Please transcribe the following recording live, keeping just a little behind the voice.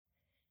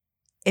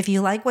If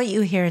you like what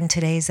you hear in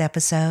today's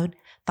episode,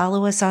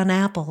 follow us on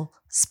Apple,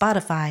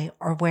 Spotify,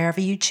 or wherever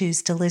you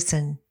choose to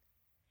listen.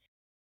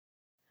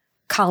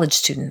 College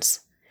students.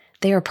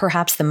 They are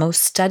perhaps the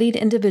most studied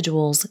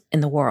individuals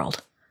in the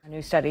world. A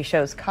new study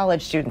shows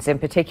college students in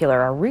particular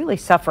are really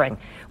suffering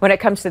when it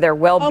comes to their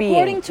well-being.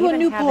 According to a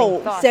new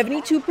poll,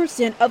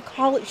 72% of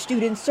college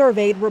students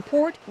surveyed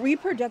report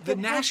reproductive.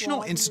 The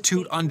National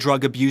Institute on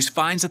Drug Abuse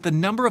finds that the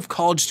number of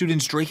college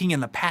students drinking in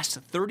the past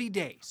 30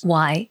 days.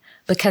 Why?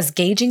 Because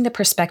gauging the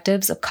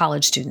perspectives of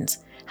college students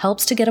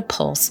helps to get a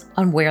pulse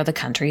on where the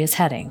country is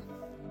heading.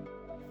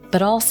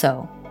 But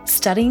also,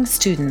 studying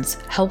students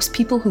helps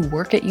people who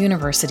work at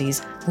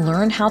universities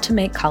learn how to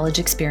make college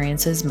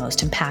experiences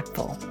most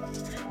impactful.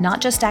 Not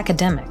just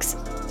academics,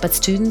 but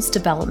students'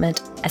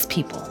 development as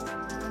people.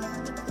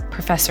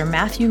 Professor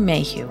Matthew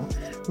Mayhew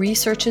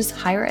researches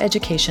higher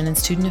education and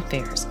student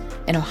affairs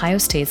in Ohio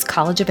State's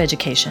College of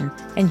Education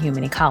and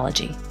Human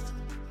Ecology.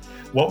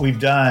 What we've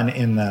done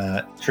in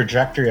the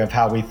trajectory of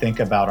how we think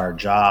about our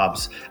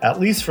jobs, at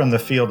least from the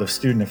field of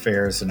student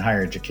affairs and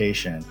higher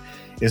education,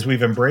 is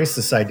we've embraced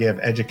this idea of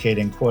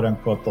educating, quote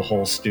unquote, the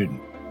whole student.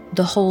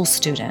 The whole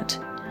student,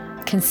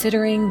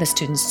 considering the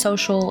student's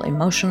social,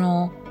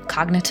 emotional,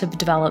 cognitive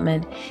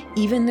development,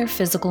 even their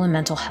physical and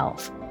mental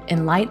health,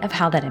 in light of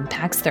how that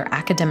impacts their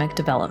academic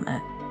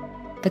development.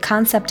 The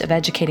concept of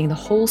educating the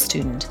whole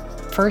student,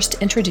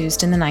 first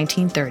introduced in the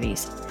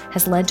 1930s,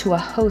 has led to a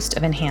host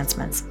of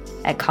enhancements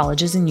at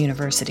colleges and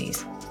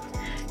universities.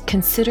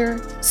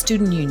 Consider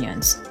student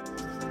unions,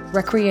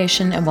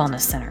 recreation and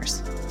wellness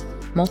centers,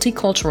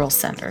 multicultural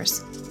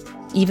centers,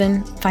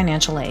 even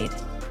financial aid.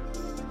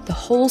 The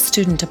whole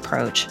student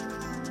approach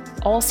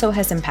also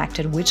has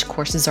impacted which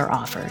courses are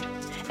offered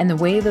and the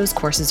way those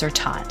courses are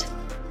taught.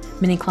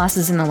 Many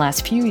classes in the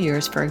last few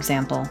years, for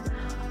example,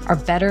 are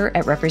better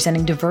at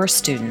representing diverse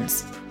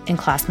students in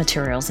class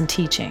materials and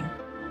teaching.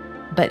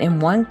 But in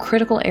one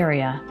critical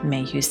area,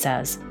 Mayhew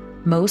says,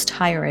 most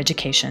higher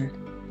education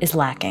is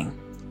lacking.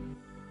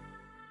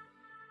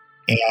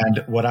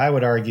 And what I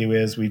would argue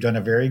is we've done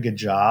a very good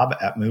job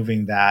at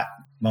moving that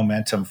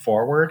momentum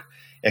forward,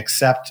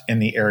 except in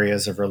the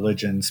areas of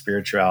religion,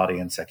 spirituality,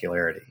 and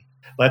secularity.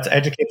 Let's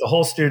educate the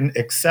whole student,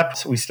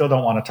 except we still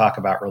don't want to talk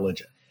about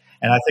religion.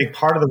 And I think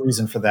part of the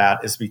reason for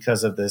that is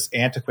because of this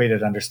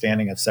antiquated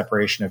understanding of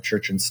separation of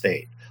church and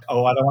state.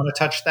 Oh, I don't want to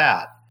touch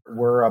that.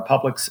 We're a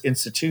public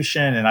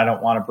institution, and I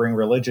don't want to bring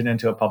religion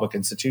into a public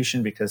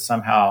institution because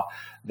somehow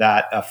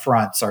that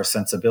affronts our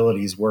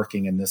sensibilities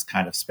working in this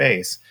kind of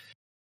space.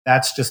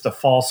 That's just a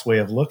false way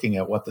of looking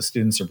at what the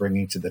students are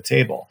bringing to the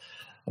table.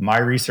 My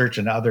research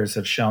and others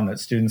have shown that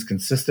students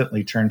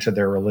consistently turn to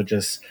their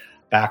religious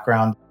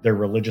background, their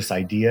religious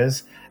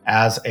ideas,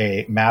 as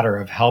a matter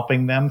of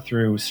helping them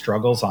through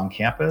struggles on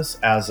campus,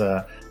 as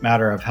a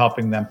matter of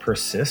helping them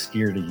persist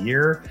year to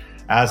year,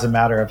 as a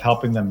matter of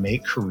helping them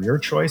make career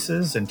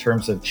choices in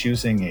terms of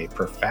choosing a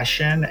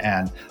profession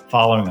and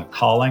following a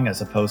calling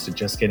as opposed to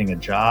just getting a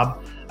job.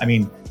 I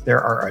mean,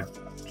 there are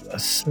a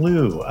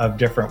slew of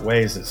different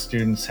ways that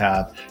students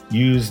have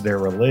used their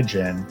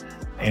religion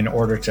in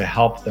order to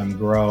help them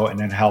grow and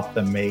then help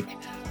them make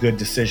good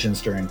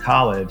decisions during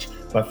college.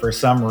 But for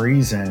some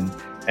reason,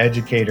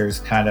 educators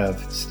kind of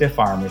stiff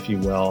arm, if you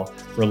will,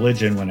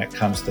 religion when it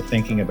comes to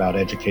thinking about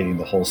educating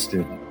the whole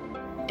student.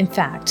 In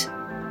fact,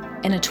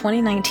 in a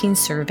 2019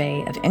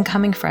 survey of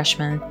incoming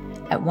freshmen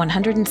at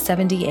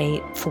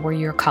 178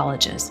 four-year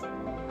colleges,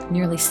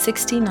 nearly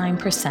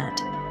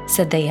 69%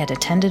 said they had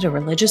attended a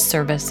religious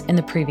service in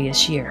the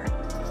previous year.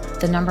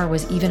 The number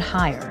was even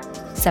higher,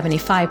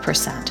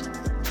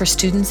 75%, for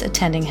students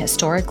attending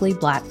historically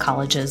Black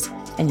colleges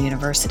and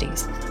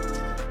universities.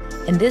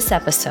 In this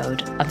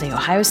episode of the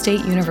Ohio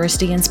State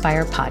University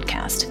Inspire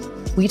podcast,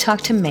 we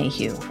talked to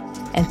Mayhew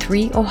and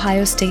 3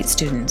 Ohio State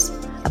students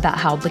about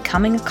how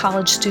becoming a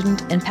college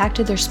student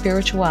impacted their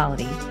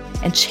spirituality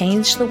and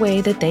changed the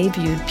way that they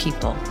viewed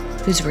people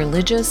whose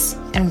religious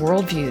and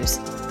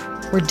worldviews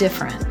were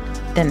different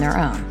than their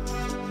own.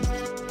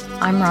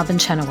 I'm Robin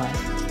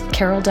Chenoweth.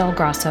 Carol Del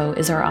Grosso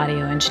is our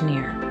audio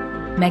engineer.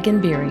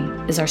 Megan Beery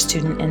is our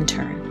student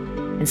intern.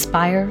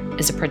 Inspire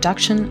is a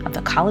production of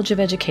the College of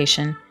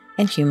Education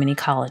and Human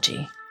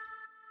Ecology.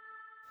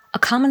 A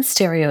common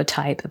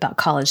stereotype about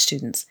college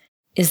students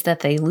is that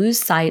they lose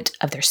sight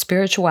of their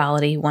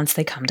spirituality once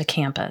they come to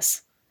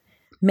campus.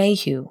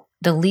 Mayhew,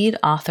 the lead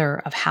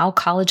author of How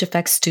College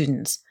Affects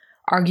Students,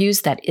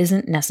 argues that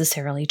isn't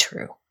necessarily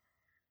true.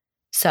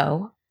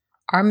 So,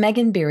 our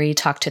Megan Beery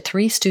talked to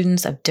 3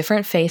 students of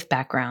different faith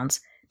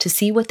backgrounds to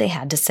see what they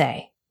had to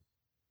say.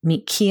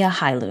 Meet Kia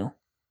Hailu.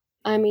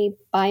 I'm a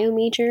bio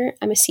major,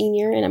 I'm a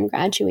senior, and I'm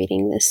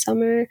graduating this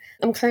summer.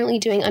 I'm currently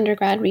doing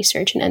undergrad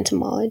research in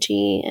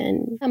entomology,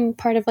 and I'm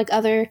part of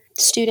other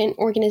student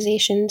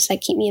organizations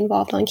that keep me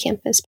involved on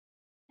campus.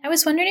 I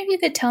was wondering if you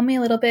could tell me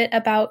a little bit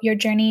about your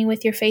journey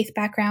with your faith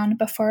background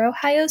before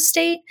Ohio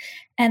State,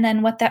 and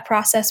then what that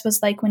process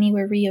was like when you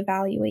were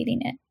reevaluating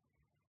it.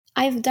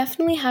 I've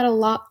definitely had a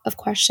lot of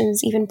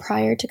questions even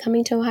prior to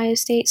coming to Ohio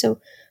State. So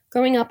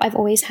Growing up, I've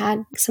always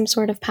had some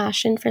sort of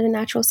passion for the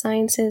natural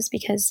sciences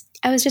because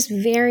I was just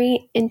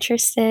very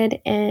interested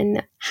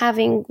in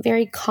having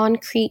very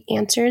concrete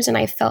answers, and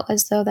I felt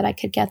as though that I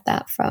could get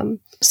that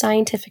from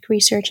scientific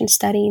research and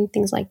study and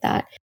things like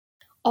that.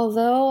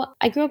 Although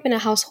I grew up in a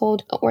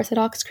household, an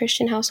Orthodox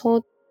Christian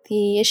household,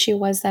 the issue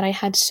was that I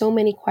had so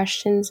many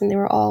questions and they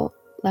were all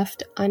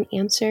left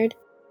unanswered.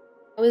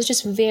 I was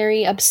just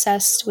very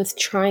obsessed with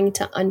trying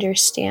to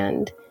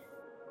understand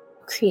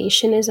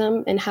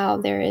creationism and how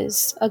there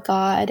is a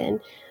God and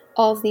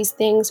all of these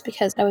things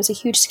because I was a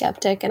huge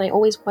skeptic and I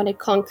always wanted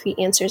concrete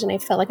answers and I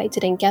felt like I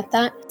didn't get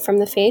that from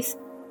the faith.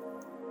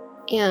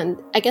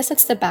 And I guess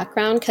that's the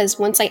background because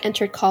once I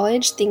entered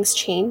college, things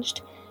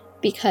changed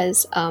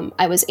because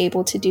I was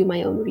able to do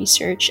my own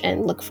research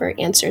and look for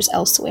answers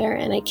elsewhere,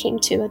 and I came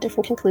to a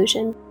different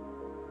conclusion.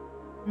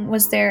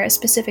 Was there a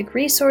specific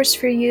resource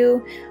for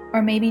you,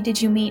 or maybe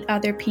did you meet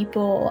other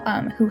people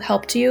who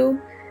helped you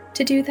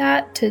to do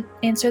that, to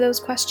answer those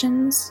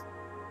questions?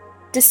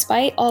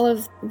 Despite all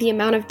of the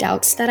amount of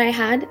doubts that I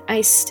had,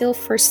 I still,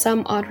 for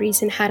some odd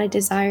reason, had a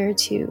desire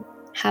to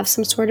have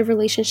some sort of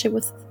relationship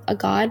with a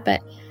God, but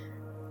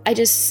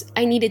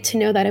I needed to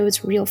know that it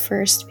was real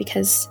first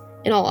because,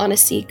 in all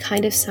honesty, it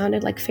kind of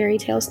sounded like fairy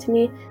tales to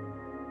me.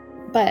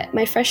 But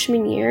my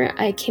freshman year,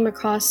 I came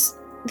across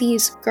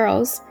these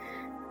girls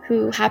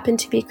who happened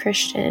to be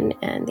Christian,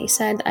 and they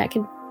said I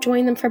could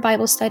join them for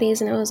Bible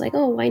studies, and I was like,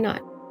 oh, why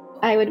not?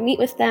 I would meet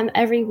with them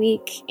every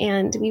week,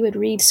 and we would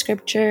read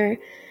scripture.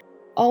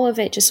 All of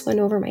it just went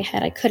over my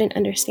head. I couldn't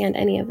understand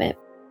any of it.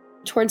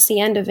 Towards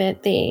the end of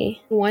it, they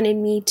wanted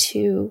me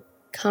to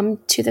come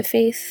to the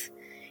faith,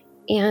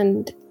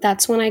 and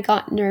that's when I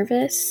got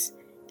nervous,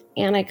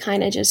 and I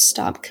kind of just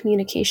stopped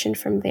communication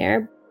from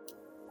there.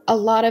 A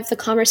lot of the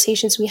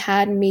conversations we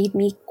had made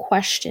me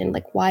question,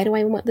 like, why do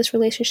I want this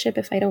relationship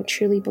if I don't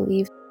truly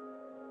believe?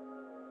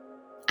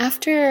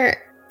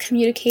 After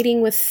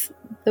communicating with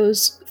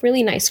those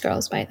really nice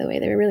girls, by the way,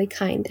 they were really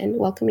kind and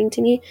welcoming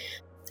to me,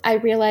 I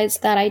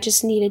realized that I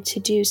just needed to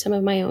do some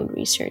of my own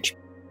research.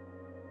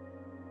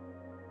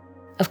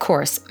 Of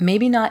course,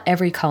 maybe not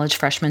every college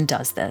freshman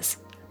does this,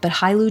 but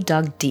Hailu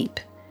dug deep.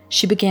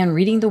 She began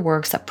reading the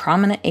works of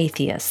prominent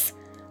atheists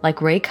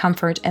like Ray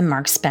Comfort and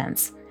Mark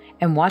Spence,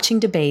 and watching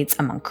debates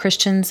among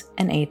Christians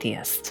and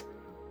atheists.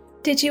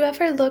 Did you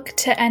ever look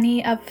to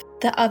any of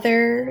the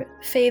other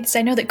faiths?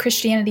 I know that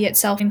Christianity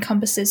itself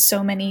encompasses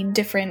so many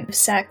different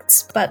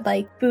sects, but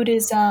like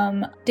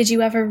Buddhism, did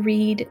you ever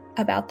read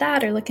about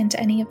that or look into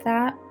any of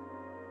that?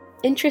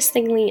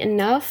 Interestingly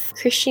enough,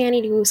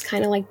 Christianity was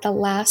kind of like the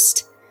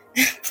last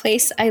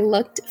place I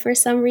looked for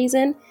some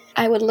reason.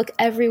 I would look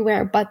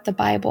everywhere but the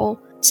Bible.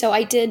 So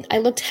I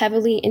looked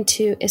heavily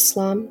into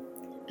Islam.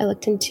 I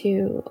looked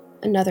into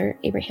another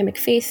Abrahamic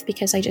faith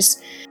because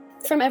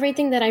from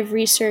everything that I've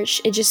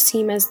researched, it just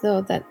seemed as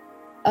though that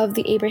of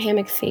the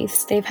Abrahamic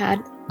faiths, they've had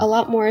a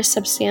lot more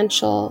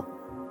substantial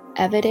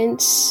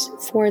evidence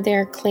for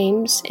their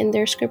claims in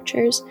their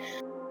scriptures.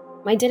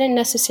 I didn't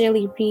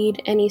necessarily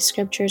read any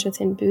scriptures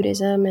within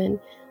Buddhism and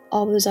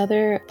all those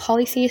other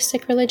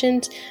polytheistic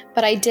religions,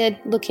 but I did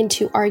look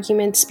into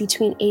arguments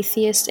between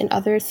atheists and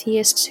other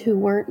theists who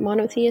weren't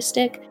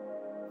monotheistic.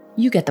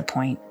 You get the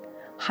point.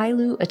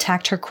 Hailu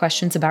attacked her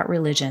questions about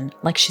religion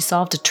like she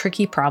solved a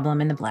tricky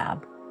problem in the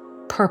lab,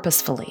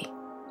 purposefully,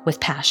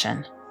 with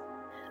passion.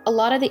 A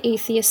lot of the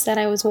atheists that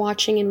I was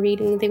watching and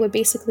reading, they would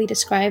basically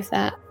describe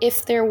that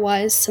if there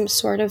was some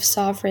sort of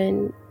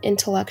sovereign,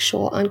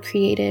 intellectual,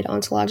 uncreated,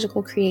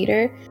 ontological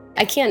creator,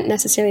 I can't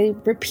necessarily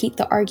repeat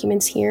the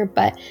arguments here,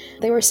 but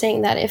they were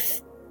saying that if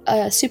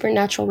a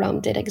supernatural realm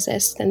did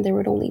exist, then there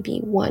would only be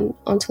one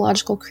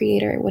ontological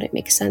creator. Would it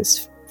make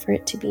sense for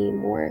it to be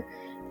more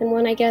than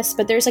one, I guess?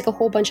 But there's like a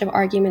whole bunch of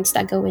arguments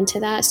that go into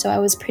that. So I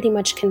was pretty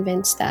much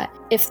convinced that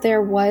if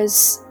there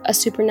was a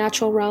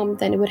supernatural realm,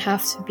 then it would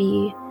have to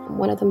be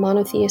one of the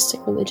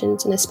monotheistic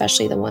religions, and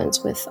especially the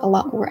ones with a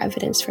lot more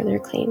evidence for their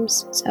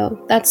claims.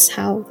 So that's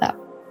how that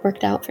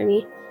worked out for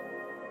me.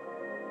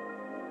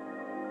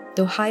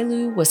 Though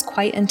Hailu was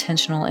quite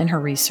intentional in her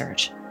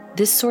research,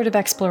 this sort of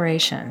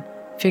exploration,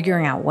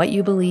 figuring out what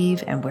you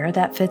believe and where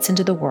that fits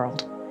into the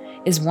world,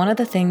 is one of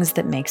the things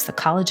that makes the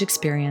college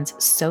experience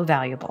so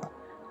valuable,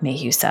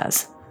 Mayhew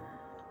says.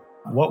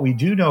 What we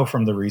do know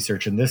from the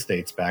research, and this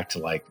dates back to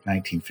like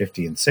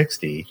 1950 and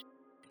 60,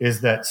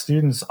 is that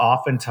students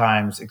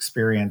oftentimes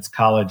experience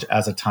college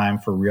as a time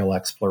for real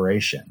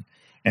exploration,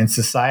 and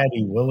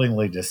society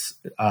willingly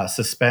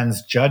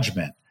suspends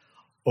judgment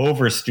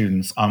over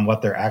students on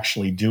what they're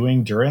actually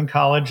doing during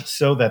college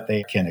so that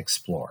they can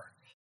explore.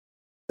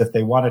 If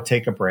they want to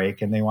take a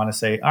break and they want to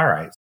say, all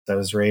right, I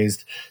was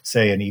raised,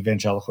 say, an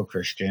evangelical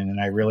Christian, and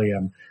I really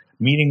am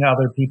meeting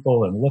other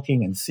people and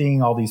looking and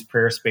seeing all these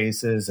prayer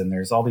spaces, and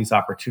there's all these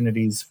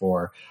opportunities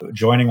for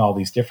joining all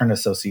these different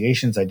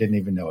associations I didn't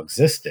even know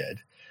existed.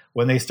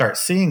 when they start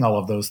seeing all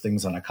of those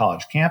things on a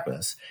college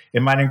campus,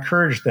 it might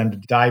encourage them to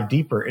dive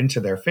deeper into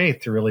their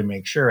faith to really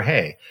make sure,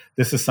 hey,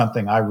 this is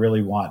something I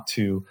really want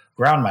to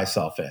ground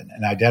myself in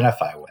and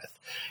identify with.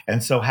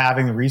 And so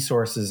having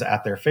resources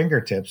at their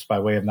fingertips by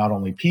way of not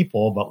only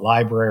people, but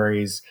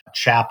libraries,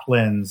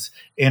 chaplains,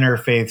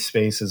 interfaith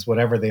spaces,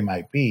 whatever they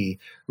might be,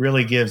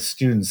 really gives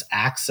students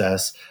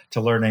access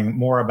to learning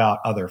more about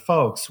other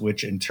folks,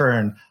 which in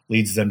turn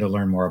leads them to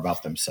learn more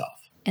about themselves.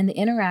 And the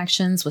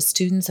interactions with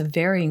students of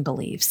varying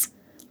beliefs,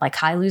 like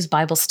Hailu's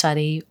Bible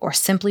study or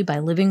simply by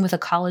living with a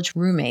college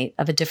roommate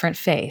of a different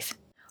faith,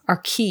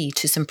 are key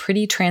to some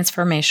pretty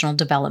transformational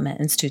development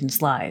in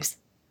students' lives.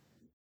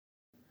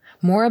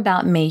 More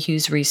about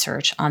Mayhew's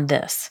research on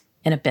this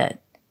in a bit.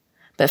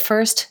 But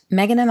first,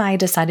 Megan and I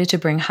decided to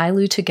bring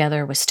Hailu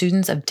together with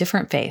students of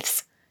different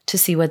faiths to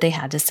see what they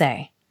had to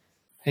say.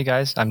 Hey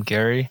guys, I'm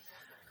Gary.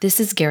 This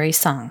is Gary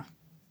Sung.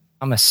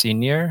 I'm a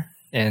senior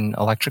in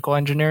electrical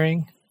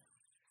engineering.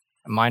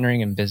 I'm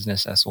minoring in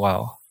business as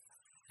well.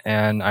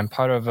 And I'm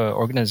part of an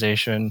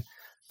organization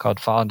called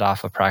Falun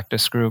Dafa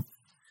Practice Group.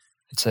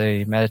 It's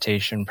a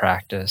meditation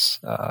practice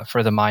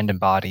for the mind and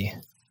body.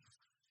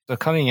 So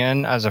coming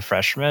in as a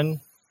freshman,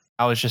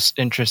 I was just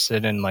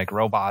interested in like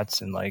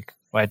robots and like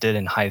what I did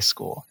in high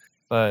school.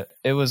 But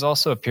it was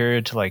also a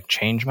period to like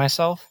change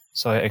myself.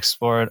 So I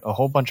explored a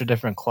whole bunch of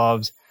different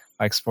clubs.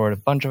 I explored a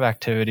bunch of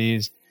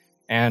activities,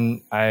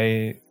 and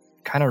I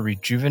kind of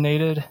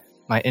rejuvenated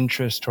my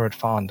interest toward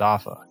Falun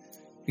Dafa.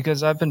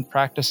 Because I've been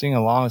practicing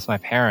along with my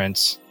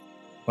parents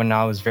when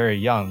I was very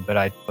young, but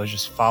I was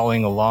just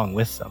following along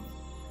with them.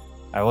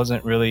 I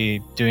wasn't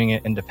really doing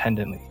it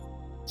independently.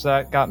 So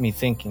that got me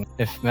thinking,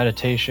 if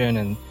meditation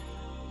and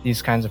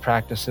these kinds of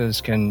practices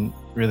can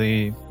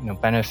really,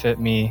 benefit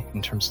me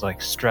in terms of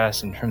like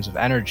stress, in terms of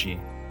energy,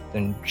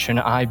 then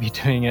shouldn't I be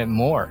doing it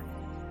more?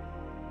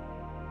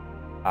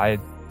 I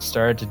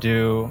started to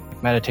do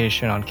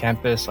meditation on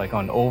campus, like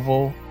on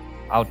Oval,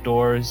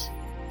 outdoors.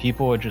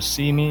 People would just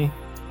see me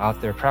out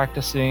there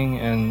practicing,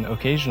 and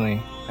occasionally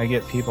I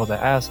get people that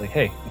ask like,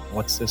 hey,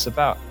 what's this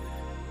about?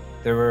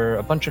 There were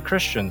a bunch of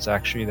Christians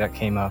actually that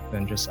came up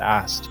and just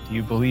asked, do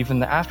you believe in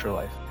the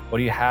afterlife? What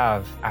do you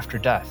have after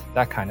death?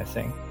 That kind of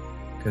thing.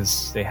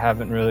 Because they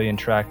haven't really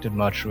interacted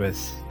much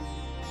with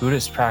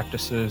Buddhist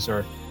practices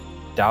or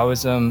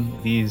Taoism,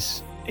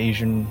 these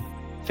Asian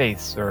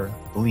faiths or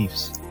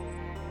beliefs.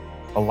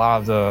 A lot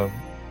of the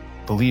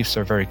beliefs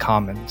are very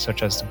common,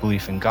 such as the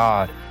belief in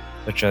God,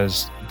 such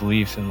as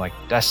belief in like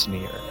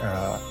destiny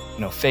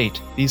or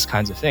fate, these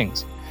kinds of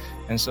things.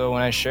 And so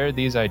when I shared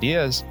these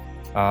ideas,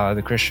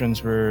 the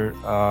Christians were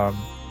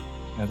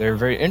they were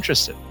very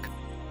interested.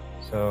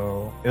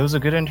 So it was a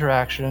good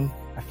interaction.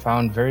 I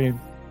found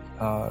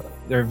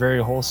they're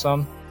very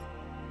wholesome.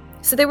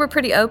 So they were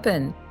pretty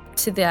open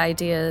to the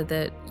idea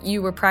that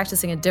you were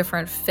practicing a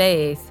different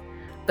faith,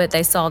 but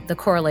they saw the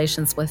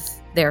correlations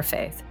with their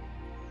faith.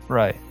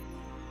 Right.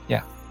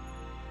 Yeah.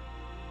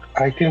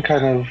 I can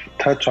kind of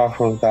touch off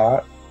of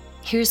that.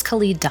 Here's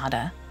Khalid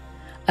Dada,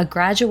 a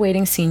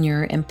graduating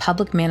senior in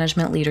public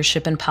management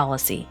leadership and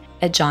policy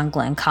at John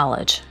Glenn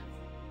College.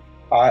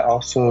 I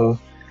also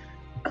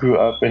grew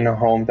up in a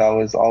home that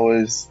was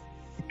always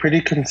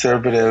pretty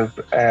conservative,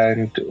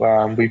 and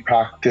we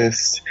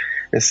practiced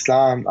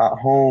Islam at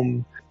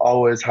home,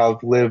 always have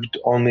lived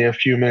only a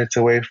few minutes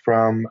away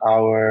from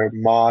our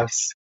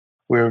mosque.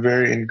 We were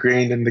very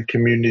ingrained in the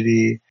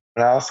community.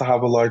 And I also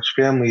have a large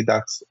family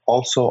that's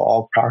also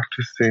all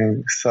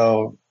practicing.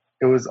 So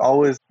it was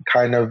always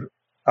kind of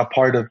a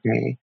part of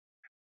me.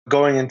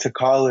 Going into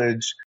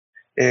college,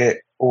 it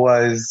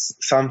was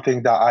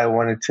something that I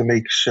wanted to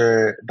make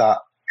sure that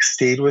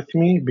stayed with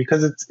me,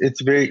 because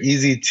it's very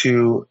easy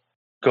to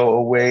go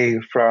away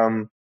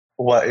from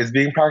what is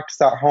being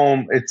practiced at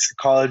home.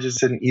 College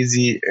is an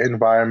easy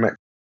environment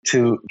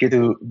to get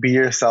to be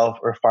yourself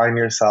or find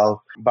yourself.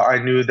 But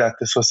I knew that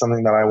this was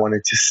something that I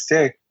wanted to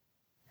stick.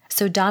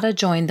 So Dada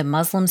joined the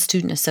Muslim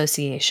Student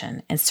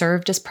Association and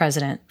served as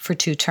president for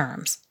 2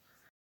 terms.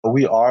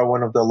 We are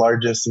one of the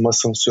largest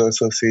Muslim student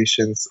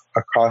associations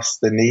across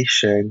the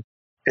nation.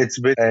 It's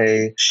been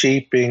a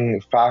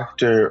shaping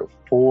factor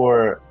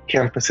for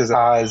campuses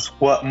as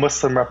what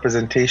Muslim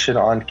representation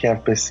on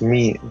campus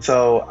means.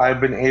 So I've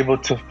been able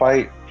to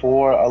fight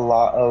for a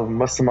lot of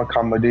Muslim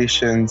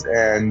accommodations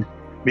and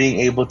being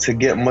able to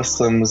get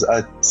Muslims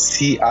a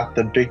seat at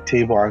the big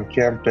table on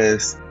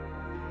campus.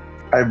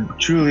 I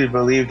truly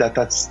believe that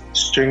that's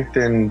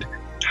strengthened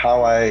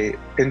how I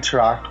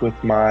interact with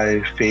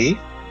my faith.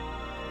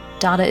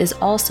 Dada is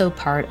also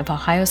part of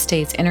Ohio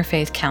State's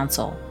Interfaith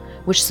Council,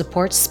 which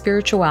supports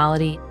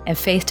spirituality and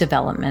faith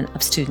development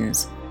of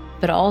students,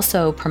 but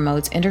also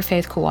promotes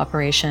interfaith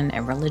cooperation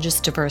and religious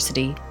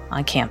diversity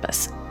on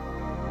campus.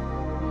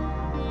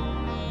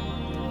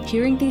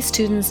 Hearing these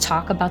students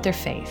talk about their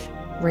faith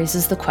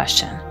raises the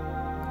question,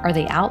 are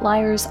they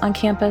outliers on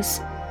campus?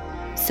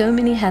 So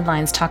many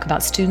headlines talk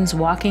about students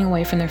walking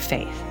away from their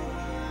faith.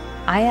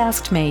 I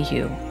asked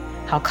Mayhew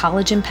how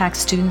college impacts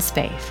students'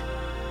 faith,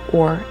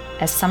 or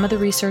as some of the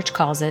research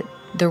calls it,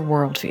 their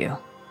worldview.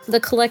 the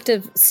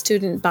collective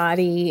student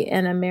body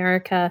in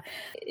America,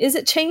 is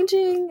it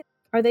changing?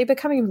 Are they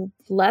becoming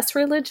less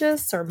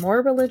religious or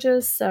more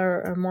religious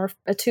or more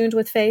attuned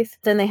with faith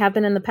than they have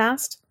been in the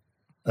past?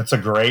 That's a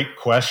great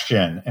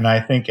question. And I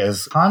think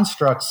as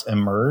constructs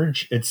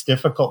emerge, it's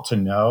difficult to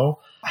know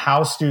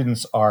how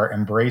students are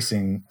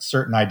embracing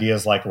certain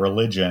ideas like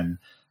religion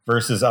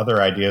versus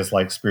other ideas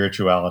like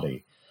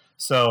spirituality.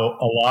 So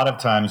a lot of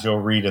times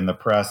you'll read in the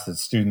press that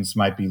students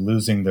might be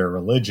losing their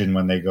religion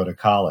when they go to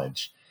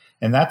college.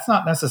 And that's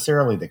not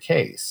necessarily the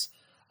case.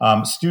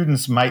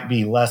 Students might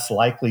be less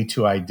likely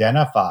to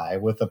identify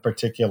with a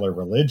particular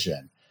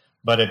religion,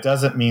 but it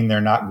doesn't mean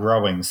they're not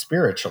growing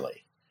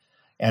spiritually.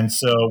 And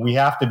so we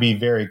have to be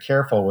very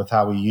careful with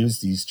how we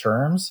use these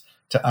terms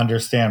to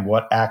understand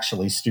what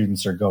actually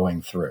students are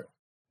going through.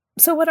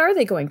 So what are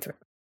they going through?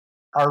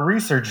 Our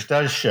research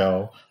does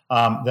show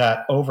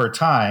that over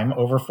time,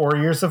 over 4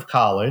 years of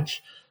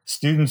college,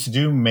 students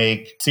do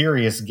make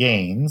serious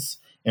gains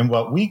in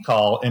what we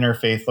call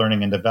interfaith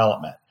learning and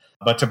development.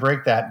 But to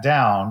break that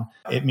down,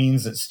 it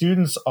means that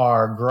students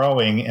are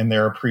growing in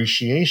their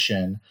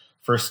appreciation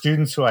for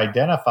students who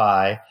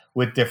identify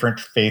with different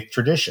faith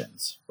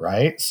traditions,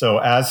 right? So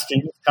as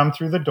students come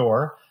through the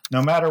door,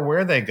 no matter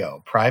where they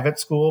go, private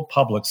school,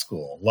 public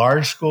school,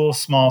 large school,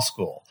 small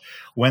school,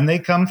 when they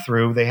come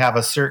through, they have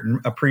a certain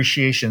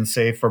appreciation,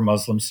 say, for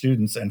Muslim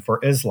students and for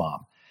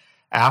Islam.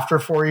 After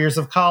 4 years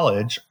of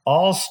college,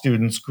 all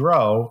students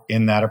grow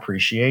in that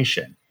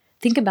appreciation.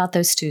 Think about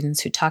those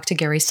students who talked to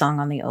Gary Song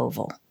on the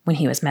Oval when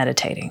he was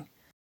meditating.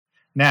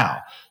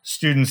 Now,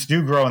 students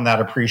do grow in that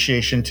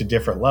appreciation to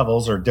different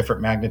levels or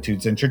different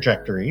magnitudes and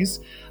trajectories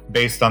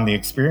based on the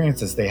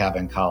experiences they have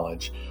in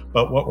college.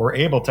 But what we're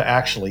able to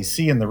actually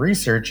see in the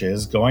research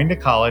is going to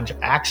college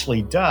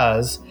actually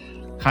does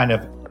kind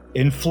of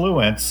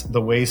influence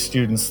the way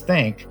students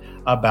think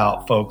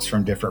about folks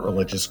from different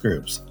religious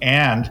groups,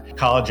 and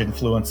college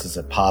influences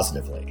it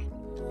positively.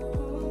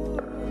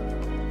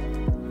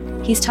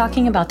 He's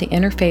talking about the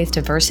Interfaith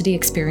Diversity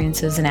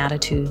Experiences and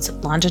Attitudes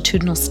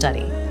longitudinal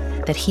study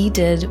that he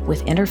did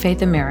with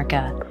Interfaith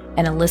America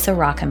and Alyssa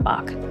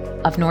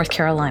Rockenbach of North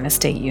Carolina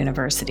State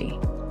University.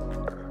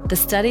 The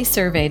study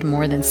surveyed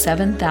more than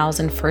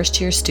 7,000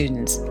 first-year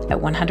students at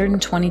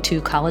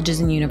 122 colleges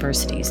and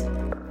universities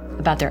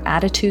about their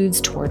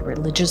attitudes toward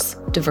religious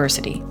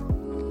diversity.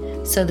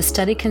 So the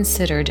study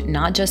considered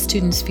not just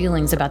students'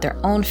 feelings about their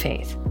own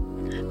faith,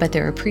 but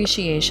their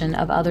appreciation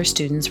of other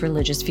students'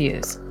 religious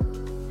views.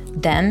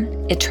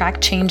 Then, it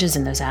tracked changes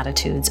in those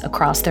attitudes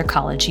across their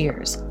college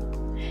years.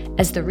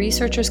 As the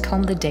researchers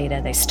combed the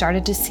data, they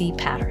started to see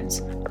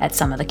patterns at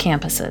some of the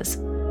campuses,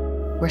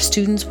 where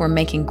students were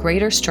making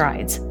greater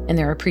strides in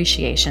their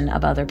appreciation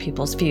of other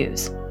people's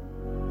views.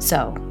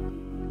 So,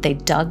 they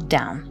dug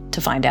down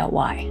to find out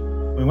why.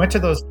 We went to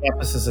those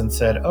campuses and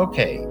said,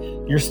 okay,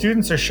 your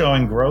students are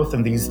showing growth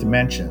in these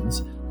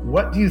dimensions.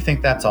 What do you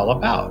think that's all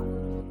about?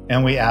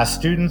 And we asked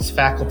students,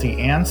 faculty,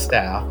 and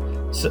staff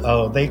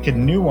so they could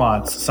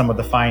nuance some of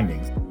the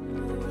findings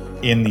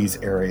in these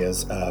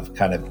areas of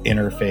kind of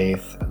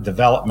interfaith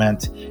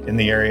development, in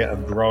the area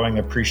of growing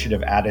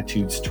appreciative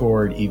attitudes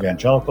toward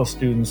evangelical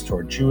students,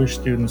 toward Jewish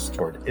students,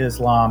 toward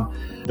Islam,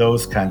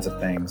 those kinds of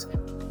things.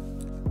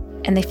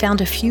 And they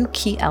found a few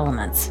key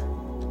elements.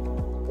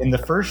 In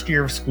the first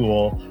year of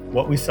school,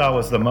 what we saw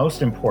was the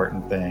most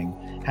important thing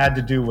had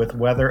to do with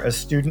whether a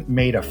student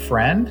made a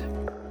friend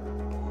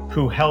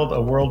who held a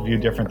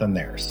worldview different than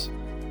theirs.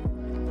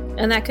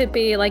 And that could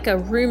be like a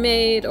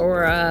roommate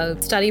or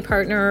a study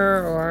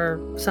partner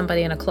or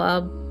somebody in a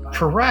club.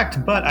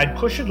 Correct, but I'd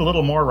push it a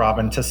little more,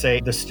 Robin, to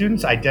say the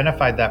students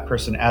identified that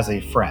person as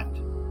a friend,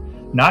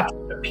 not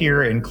a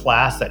peer in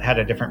class that had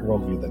a different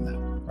worldview than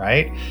them,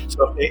 right?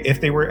 So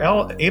if they were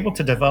able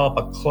to develop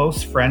a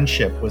close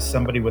friendship with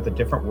somebody with a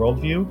different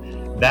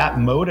worldview, that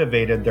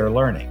motivated their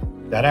learning.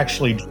 That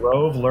actually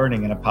drove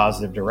learning in a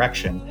positive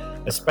direction,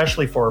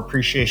 especially for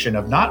appreciation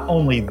of not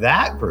only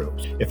that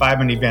group. If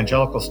I'm an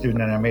evangelical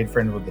student and I made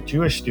friends with a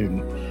Jewish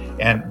student,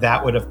 and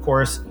that would, of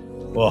course,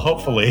 well,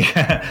 hopefully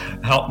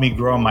help me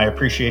grow my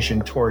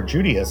appreciation toward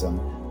Judaism,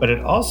 but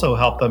it also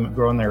helped them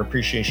grow in their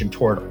appreciation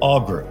toward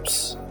all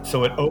groups.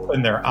 So it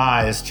opened their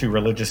eyes to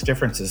religious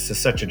differences to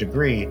such a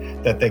degree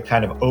that they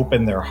kind of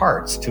opened their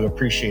hearts to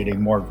appreciating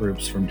more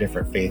groups from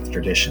different faith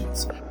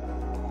traditions.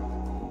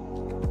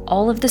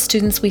 All of the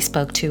students we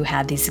spoke to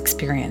had these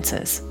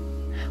experiences,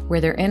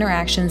 where their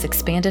interactions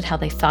expanded how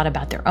they thought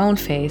about their own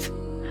faith,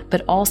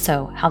 but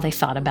also how they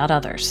thought about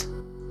others.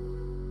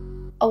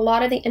 A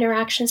lot of the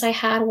interactions I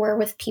had were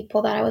with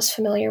people that I was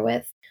familiar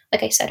with.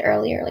 Like I said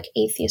earlier, like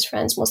atheist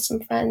friends, Muslim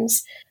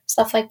friends,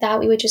 stuff like that.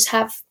 We would just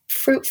have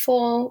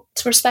fruitful,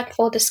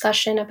 respectful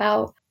discussion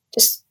about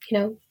just,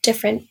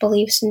 different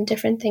beliefs and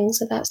different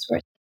things of that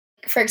sort.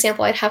 For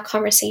example, I'd have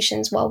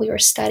conversations while we were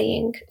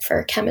studying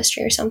for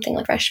chemistry or something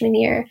like freshman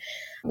year.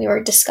 We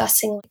were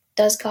discussing,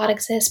 does God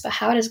exist? But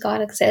how does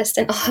God exist?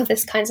 And all of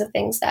these kinds of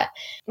things that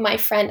my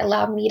friend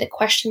allowed me to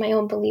question my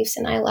own beliefs,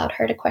 and I allowed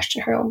her to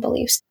question her own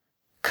beliefs.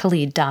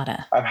 Khalid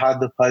Dada. I've had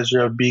the pleasure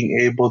of being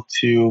able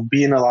to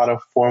be in a lot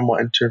of formal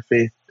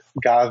interfaith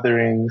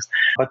gatherings,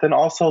 but then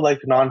also like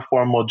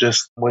non-formal,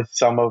 just with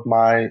some of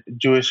my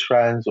Jewish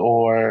friends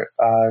or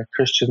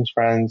Christian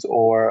friends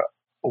or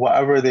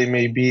whatever they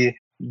may be.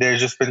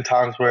 There's just been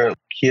times where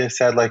Kia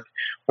said, like,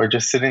 we're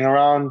just sitting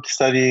around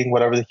studying,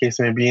 whatever the case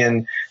may be,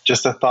 and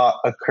just a thought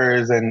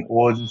occurs and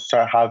we'll just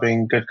start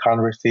having good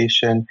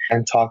conversation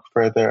and talk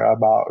further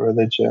about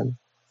religion.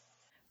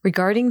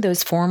 Regarding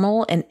those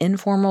formal and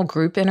informal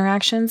group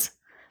interactions,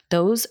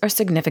 those are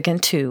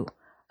significant too,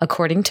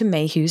 according to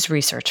Mayhew's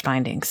research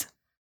findings.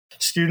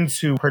 Students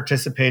who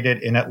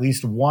participated in at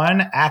least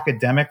one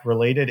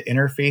academic-related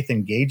interfaith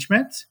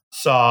engagement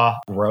saw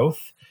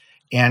growth,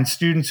 and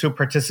students who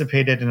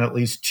participated in at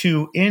least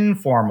 2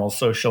 informal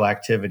social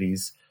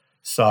activities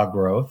saw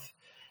growth.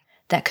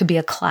 That could be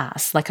a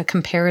class, like a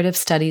comparative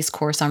studies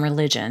course on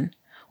religion,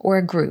 or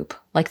a group,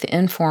 like the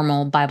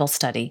informal Bible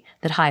study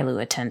that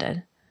Hailu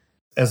attended.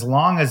 As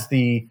long as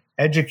the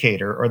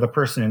educator or the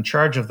person in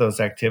charge of those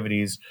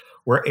activities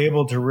were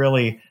able to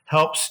really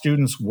help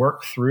students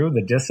work through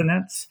the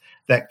dissonance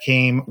that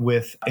came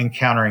with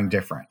encountering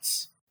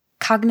difference.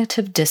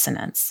 Cognitive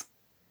dissonance.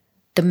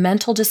 The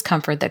mental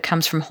discomfort that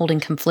comes from holding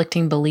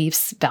conflicting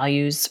beliefs,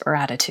 values, or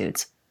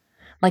attitudes.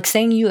 Like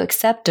saying you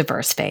accept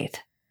diverse faith,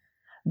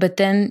 but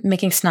then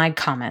making snide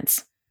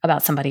comments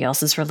about somebody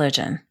else's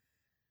religion.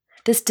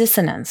 This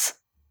dissonance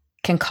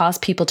can cause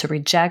people to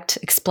reject,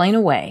 explain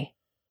away,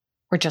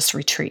 or just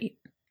retreat.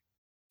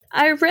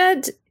 I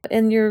read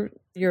in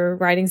your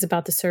writings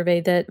about the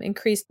survey that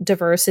increased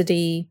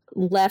diversity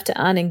left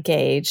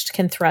unengaged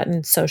can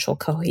threaten social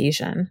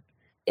cohesion.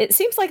 It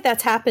seems like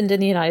that's happened in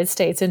the United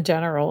States in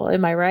general.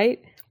 Am I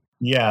right?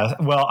 Yeah,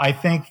 well, I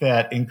think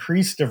that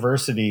increased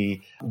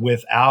diversity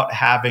without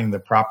having the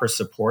proper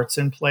supports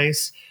in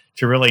place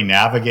to really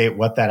navigate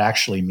what that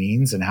actually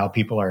means and how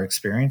people are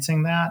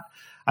experiencing that,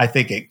 I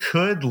think it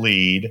could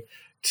lead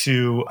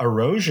to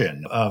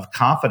erosion of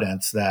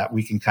confidence that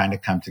we can kind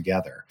of come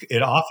together.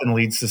 It often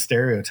leads to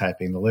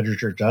stereotyping. The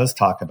literature does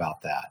talk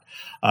about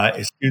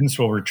that. Students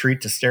will retreat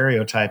to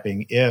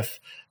stereotyping if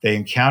they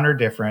encounter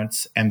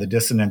difference and the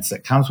dissonance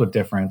that comes with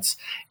difference,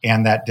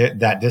 and that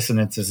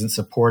dissonance isn't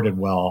supported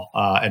well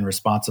and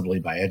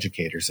responsibly by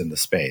educators in the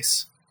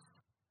space.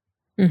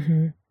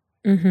 Mm-hmm.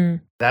 Mm-hmm.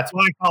 That's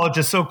why college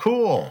is so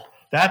cool.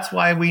 That's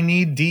why we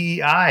need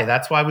DEI.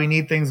 That's why we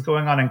need things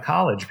going on in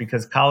college,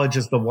 because college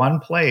is the one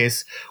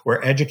place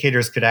where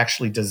educators could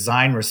actually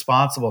design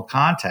responsible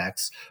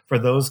contexts for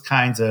those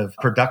kinds of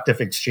productive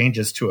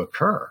exchanges to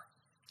occur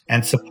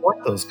and support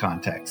those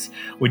contexts.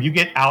 When you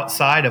get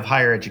outside of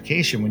higher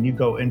education, when you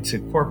go into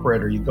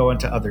corporate or you go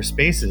into other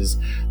spaces,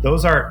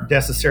 those aren't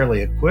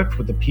necessarily equipped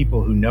with the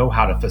people who know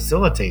how to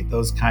facilitate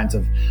those kinds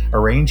of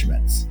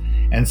arrangements.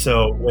 And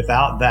so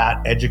without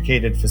that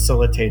educated,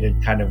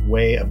 facilitated kind of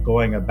way of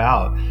going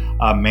about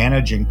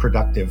managing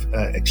productive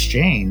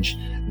exchange,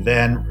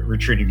 then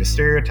retreating to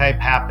stereotype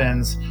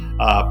happens,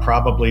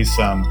 probably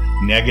some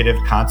negative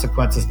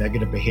consequences,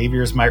 negative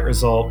behaviors might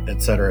result,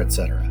 et cetera, et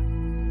cetera.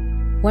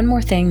 One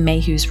more thing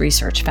Mayhew's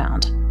research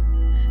found.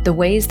 The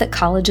ways that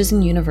colleges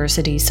and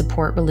universities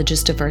support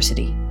religious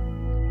diversity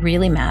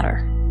really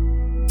matter.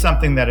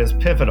 Something that is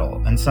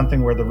pivotal and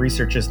something where the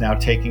research is now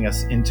taking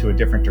us into a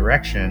different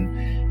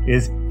direction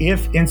is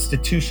if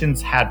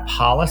institutions had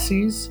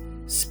policies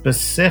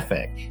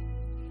specific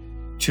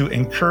to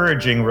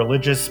encouraging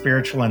religious,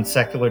 spiritual, and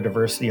secular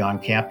diversity on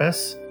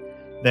campus,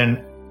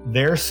 then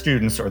their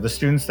students or the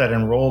students that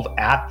enrolled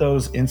at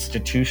those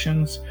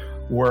institutions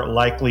were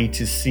likely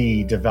to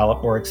see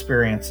develop or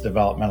experience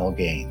developmental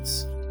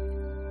gains.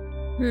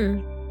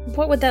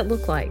 What would that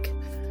look like?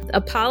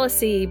 A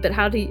policy, but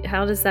how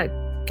does that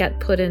get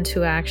put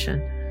into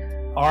action?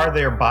 Are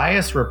there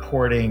bias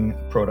reporting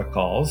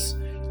protocols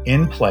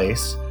in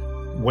place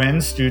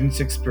when students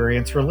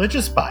experience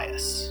religious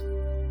bias?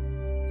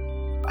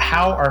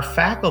 How are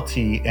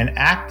faculty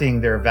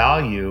enacting their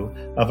value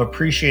of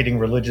appreciating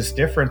religious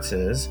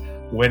differences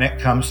when it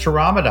comes to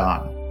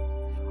Ramadan?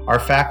 Are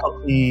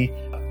faculty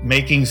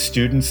making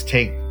students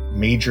take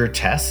major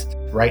tests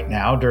right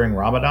now during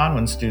Ramadan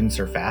when students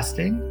are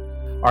fasting?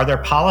 Are there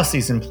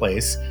policies in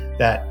place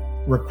that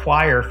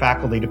require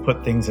faculty to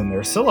put things in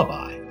their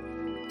syllabi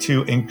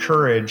to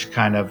encourage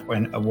kind of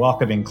a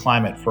welcoming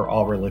climate for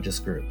all religious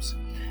groups?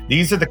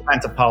 These are the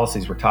kinds of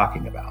policies we're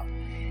talking about.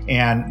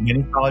 And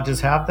many colleges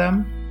have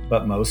them,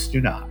 but most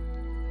do not.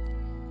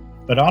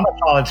 But on a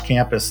college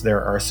campus,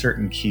 there are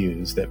certain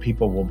cues that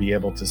people will be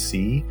able to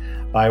see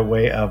by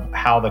way of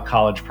how the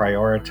college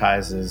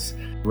prioritizes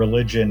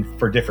religion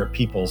for different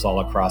peoples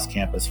all across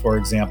campus. For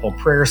example,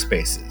 prayer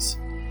spaces.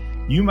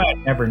 You might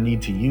never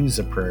need to use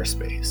a prayer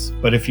space,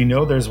 but if you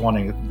know there's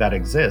one that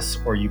exists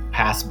or you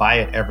pass by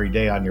it every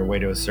day on your way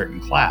to a certain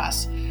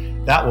class,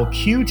 that will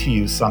cue to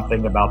you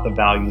something about the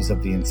values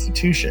of the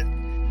institution.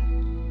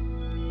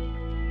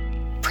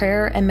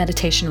 Prayer and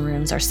meditation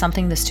rooms are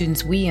something the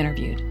students we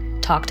interviewed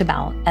talked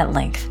about at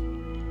length.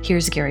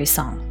 Here's Gary's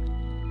song.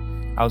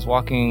 I was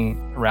walking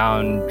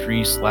around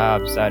Dries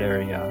Labs, that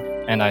area,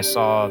 and I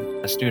saw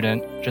a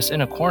student just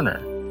in a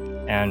corner,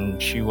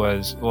 and she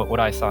was what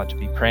I thought to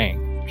be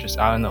praying. just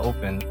out in the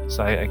open.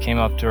 So I came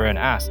up to her and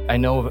asked. I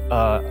know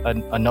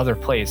another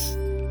place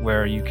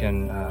where you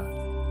can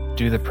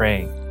do the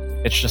praying.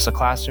 It's just a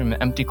classroom,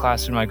 an empty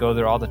classroom. I go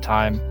there all the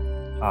time,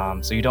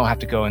 so you don't have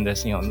to go in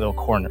this little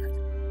corner.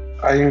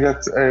 I think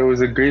it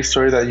was a great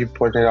story that you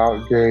pointed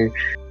out, Gary.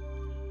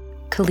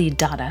 Khalid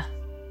Dada.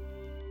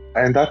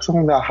 And that's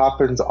something that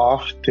happens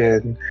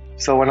often.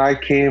 So when I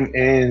came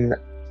in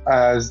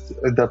as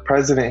the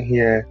president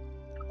here,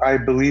 I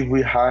believe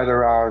we had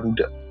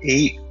around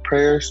 8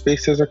 prayer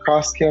spaces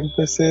across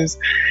campuses.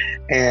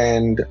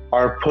 And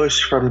our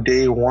push from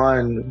day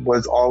one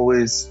was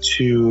always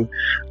to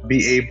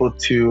be able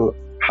to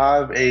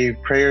have a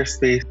prayer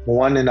space,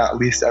 one in at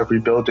least every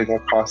building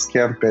across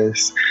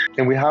campus.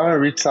 And we haven't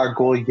reached that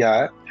goal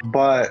yet,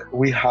 but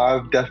we've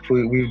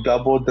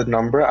doubled the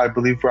number. I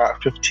believe we're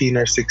at 15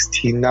 or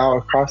 16 now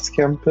across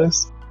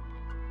campus.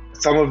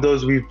 Some of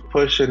those we've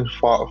pushed and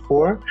fought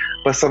for,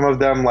 but some of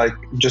them, like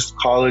just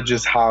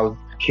colleges, have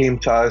came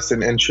to us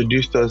and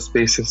introduced those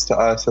spaces to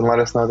us and let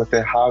us know that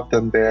they have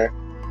them there.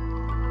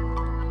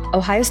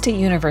 Ohio State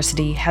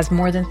University has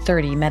more than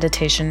 30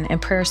 meditation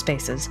and prayer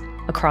spaces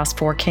across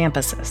 4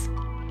 campuses.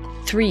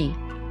 3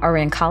 are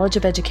in College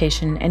of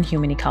Education and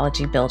Human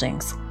Ecology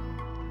buildings,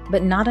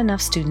 but not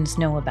enough students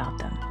know about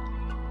them.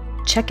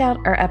 Check out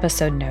our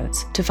episode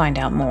notes to find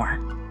out more.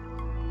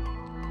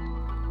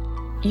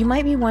 You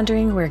might be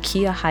wondering where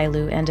Kia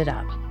Hailu ended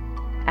up.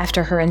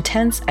 After her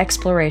intense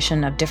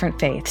exploration of different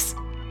faiths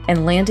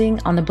and landing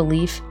on the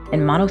belief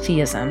in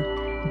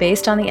monotheism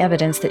based on the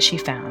evidence that she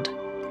found,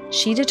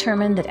 she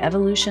determined that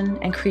evolution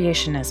and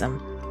creationism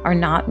are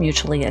not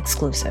mutually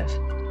exclusive.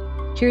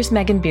 Here's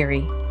Megan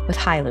Beery with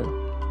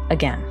Hailu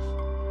again.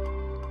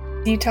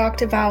 You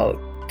talked about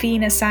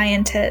being a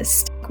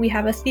scientist. We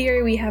have a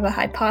theory, we have a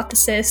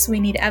hypothesis, we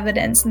need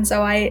evidence. And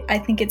so I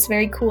think it's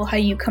very cool how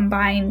you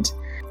combined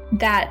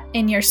that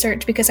in your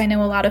search, because I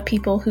know a lot of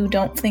people who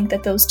don't think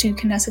that those two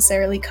can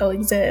necessarily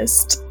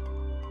coexist.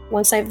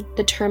 Once I've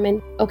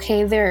determined,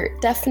 okay, there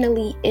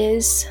definitely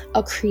is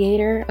a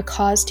creator, a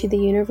cause to the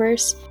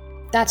universe,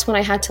 that's when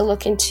I had to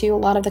look into a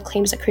lot of the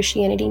claims that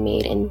Christianity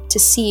made and to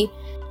see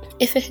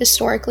if it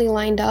historically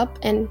lined up.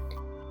 And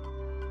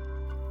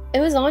it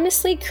was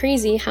honestly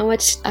crazy how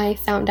much I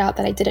found out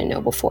that I didn't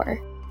know before.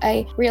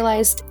 I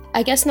realized,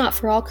 I guess not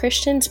for all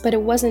Christians, but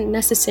it wasn't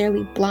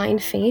necessarily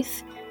blind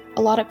faith.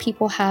 A lot of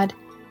people had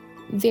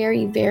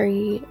very,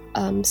 very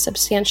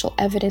substantial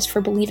evidence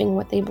for believing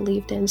what they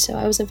believed in. So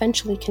I was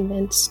eventually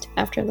convinced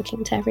after looking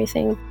into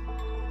everything.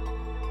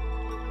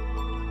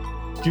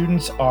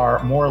 Students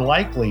are more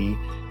likely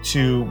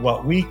to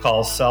what we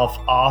call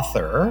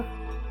self-author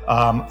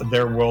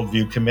their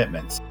worldview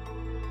commitments.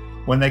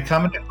 When they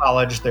come into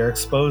college, they're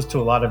exposed to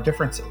a lot of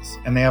differences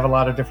and they have a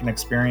lot of different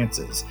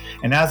experiences.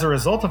 And as a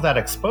result of that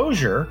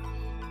exposure,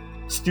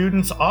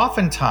 students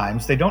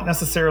oftentimes, they don't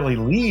necessarily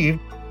leave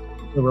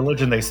the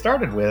religion they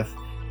started with.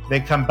 They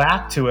come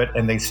back to it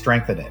and they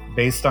strengthen it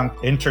based on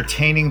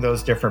entertaining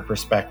those different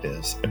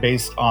perspectives,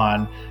 based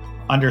on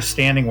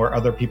understanding where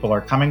other people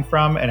are coming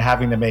from and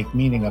having to make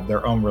meaning of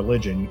their own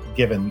religion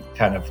given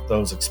kind of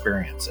those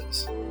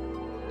experiences.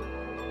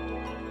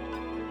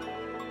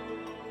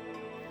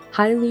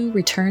 Hailu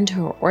returned to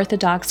her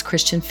Orthodox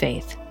Christian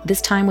faith,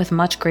 this time with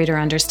much greater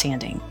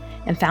understanding,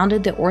 and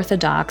founded the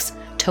Orthodox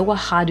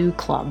Tewahedo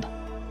Club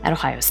at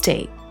Ohio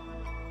State.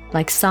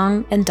 Like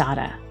Sung and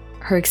Dada,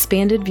 her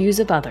expanded views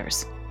of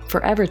others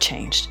forever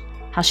changed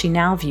how she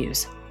now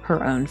views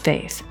her own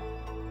faith.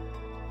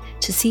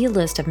 To see a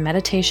list of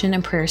meditation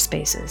and prayer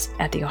spaces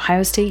at The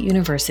Ohio State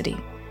University,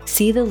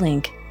 see the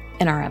link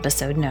in our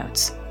episode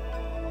notes.